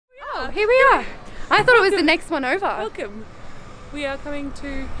here we are. I thought it was the next one over. Welcome. We are coming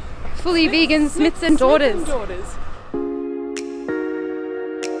to Fully vegan Smiths and Daughters.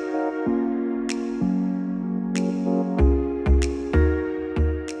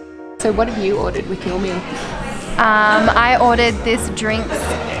 So what have you ordered with your meal? I ordered this drinks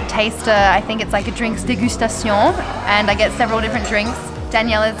taster. I think it's like a drinks degustation, and I get several different drinks.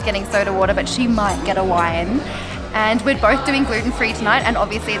 Daniela's getting soda water, but she might get a wine. And we're both doing gluten-free tonight, and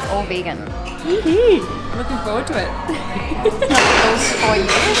obviously it's all vegan. Looking forward to it. Meals for you.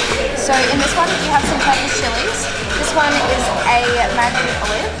 So in this one you have some Turkish chilies. This one is a mandarin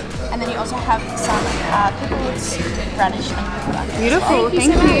olive, and then you also have some pickled radish and cucumber. Beautiful,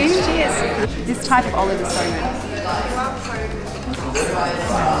 thank you. Cheers. This type of olive is so good.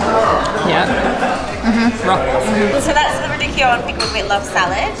 Yeah. Rock. So that's the radicchio and pickled meatloaf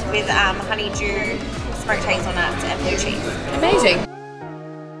salad with honeydew, smoked hazelnuts and blue cheese. Amazing.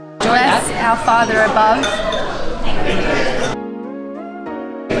 Bless our Father above.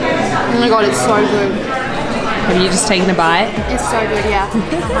 Oh my god, it's so good. Have you just taken a bite? It's so good, yeah.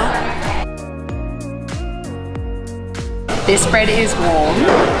 This bread is warm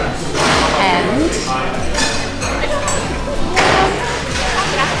and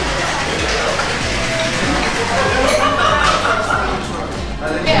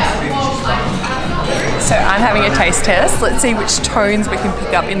so I'm having a taste test. Let's see which tones we can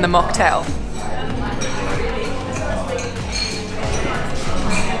pick up in the mocktail.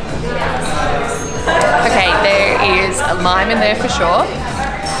 Okay, there is a lime in there for sure.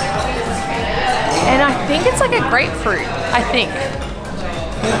 And I think it's like a grapefruit, I think.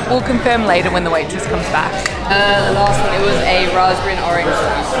 We'll confirm later when the waitress comes back. The last one, it was a raspberry and orange.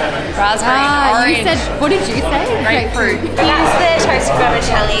 Raspberry and orange. You said, what did you say? Grapefruit. That's the toasted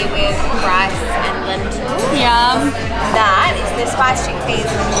vermicelli with rice and lentils. Yum. That is the spiced chickpeas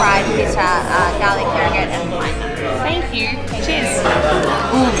with fried bitter garlic yogurt and lime. Thank you. Cheers.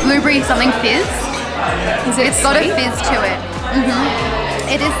 Ooh, blueberry something fizz. It's got a fizz to it.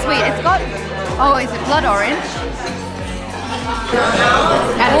 It is sweet. It's got, oh, is it blood orange?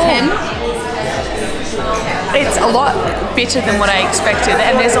 Out of 10? It's a lot bitter than what I expected,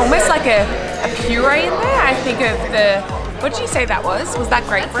 and there's almost like a puree in there. I think of the, what did you say that was? Was that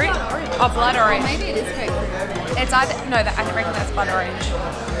grapefruit? Oh, blood orange. Maybe it is grapefruit. It's either, no, I reckon that's blood orange.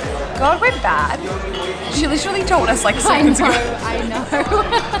 God, we're bad. She literally told us like seconds ago. I know.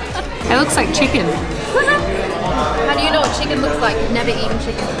 It looks like chicken. How do you know what chicken looks like? You've never eaten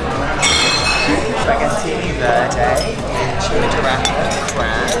chicken. Spaghetti verde, chimichurri,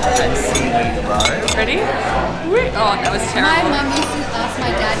 crab, and seaweed roe. Ready? Oh, that was My terrible. mum used to ask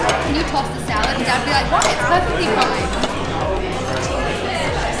my dad, can you toss the salad? And dad would be like, why? It's perfectly fine.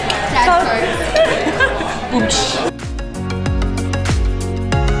 Dad goes.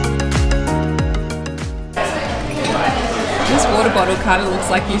 This water bottle kind of looks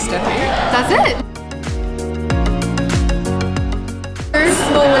like you, Steffi. That's it.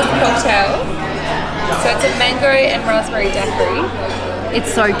 Smallest cocktail. So it's a mango and raspberry daiquiri. It's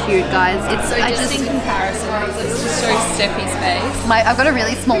so cute, guys. It's So just in comparison, let's just show Steffi's face. I've got a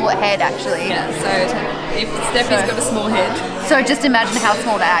really small head actually. Yeah, so if Steffi's got a small head. So just imagine how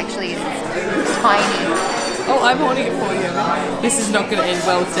small that actually is. It's tiny. Oh, I'm holding it for you. This is not going to end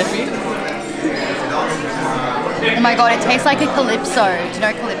well, Steffi. Oh my god, it tastes like a calypso. Do you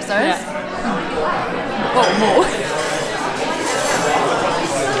know calypsos? Yeah. Oh, more.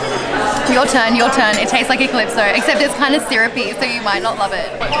 Your turn, your turn. It tastes like a calypso, except it's kind of syrupy, so you might not love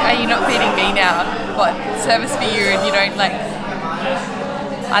it. Are you not feeding me now? What? Service for you and you don't like...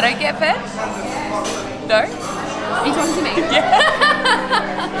 I don't get fed? No? Are you talking to me? Yeah.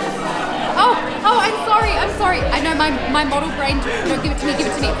 Oh, I'm sorry. I know my model brain, no, give it to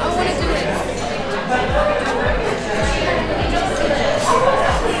me. I want to do it.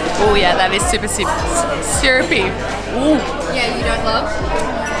 Oh yeah, that is super syrupy. Ooh. Yeah, you don't love?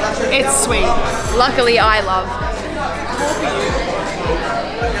 It's sweet. Luckily, I love.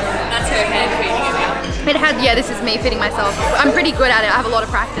 That's her hand feeding it now. It had, yeah, this is me feeding myself. I'm pretty good at it. I have a lot of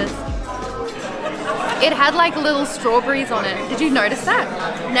practice. It had like little strawberries on it. Did you notice that?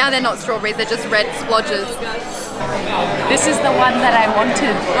 Now they're not strawberries, they're just red splodges. This is the one that I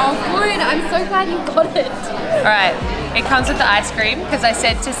wanted. Oh good, I'm so glad you got it. Alright, it comes with the ice cream because I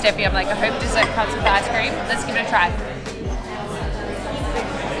said to Steffi, I'm like, I hope dessert comes with the ice cream. Let's give it a try.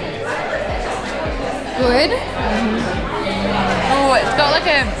 Good? Oh, it's got like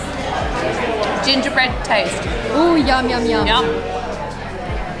a gingerbread taste. Ooh, yum, yum, yum. Yum.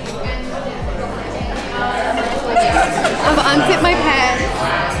 I've unzipped my pants.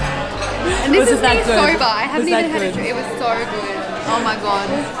 And this is me sober. I haven't even had a drink. It was so good. Oh my god.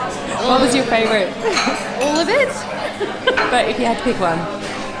 What was your favourite? All of it? But if you had to pick one.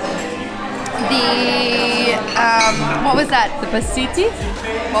 The, what was that? The pasiti?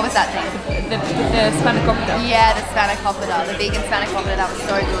 What was that thing? The spanakopita. Yeah, the spanakopita, the vegan spanakopita, that was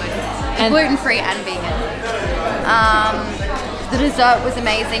so good. And gluten-free and vegan. The dessert was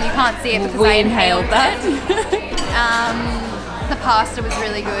amazing. You can't see it because I inhaled that. The pasta was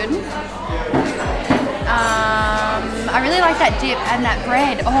really good. I really like that dip and that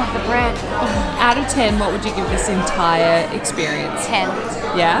bread. Oh, the bread. Out of 10, what would you give this entire experience? 10.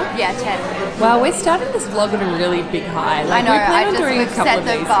 Yeah? Yeah, 10. Well, we're starting this vlog at a really big high. I know, we've set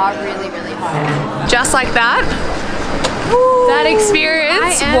the bar really, really high. Just like that. That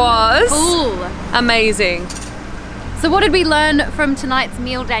experience was full. Amazing. So what did we learn from tonight's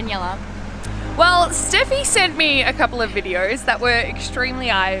meal, Daniela? Well, Steffi sent me a couple of videos that were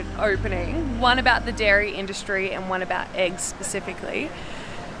extremely eye-opening. One about the dairy industry and one about eggs specifically.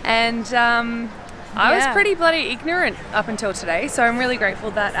 And I was pretty bloody ignorant up until today, so I'm really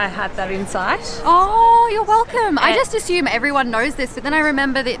grateful that I had that insight. Oh, you're welcome. I just assume everyone knows this, but then I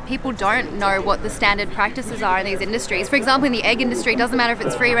remember that people don't know what the standard practices are in these industries. For example, in the egg industry, it doesn't matter if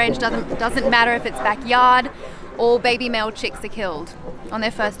it's free range, doesn't matter if it's backyard, all baby male chicks are killed on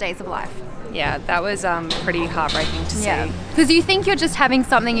their first days of life. Yeah, that was pretty heartbreaking to see. Because you think you're just having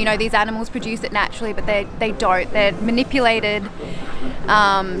something, you know, these animals produce it naturally, but they don't. They're manipulated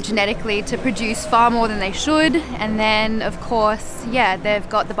genetically to produce far more than they should. And then, of course, yeah, they've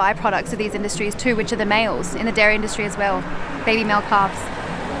got the byproducts of these industries too, which are the males in the dairy industry as well. Baby male calves.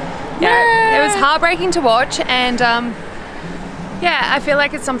 Yeah, it was heartbreaking to watch, and yeah, I feel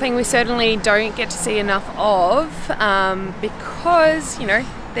like it's something we certainly don't get to see enough of because, you know,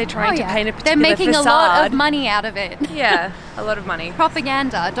 they're trying to paint a particular They're making facade. a lot of money out of it. Yeah, a lot of money.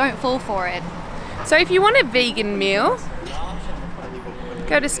 Propaganda, don't fall for it. So if you want a vegan meal,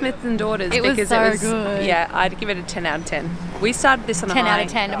 go to Smith & Daughters. It was because so good. Yeah, I'd give it a 10 out of 10. We started this on a 10 high. out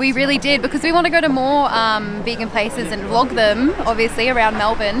of 10. We really did, because we want to go to more vegan places and vlog them, obviously, around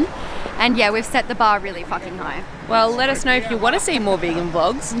Melbourne. And yeah, we've set the bar really fucking high. Well, let us know if you want to see more vegan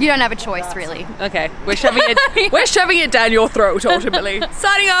vlogs. You don't have a choice, really. Okay, we're shoving it down your throat, ultimately.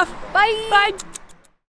 Signing off. Bye. Bye.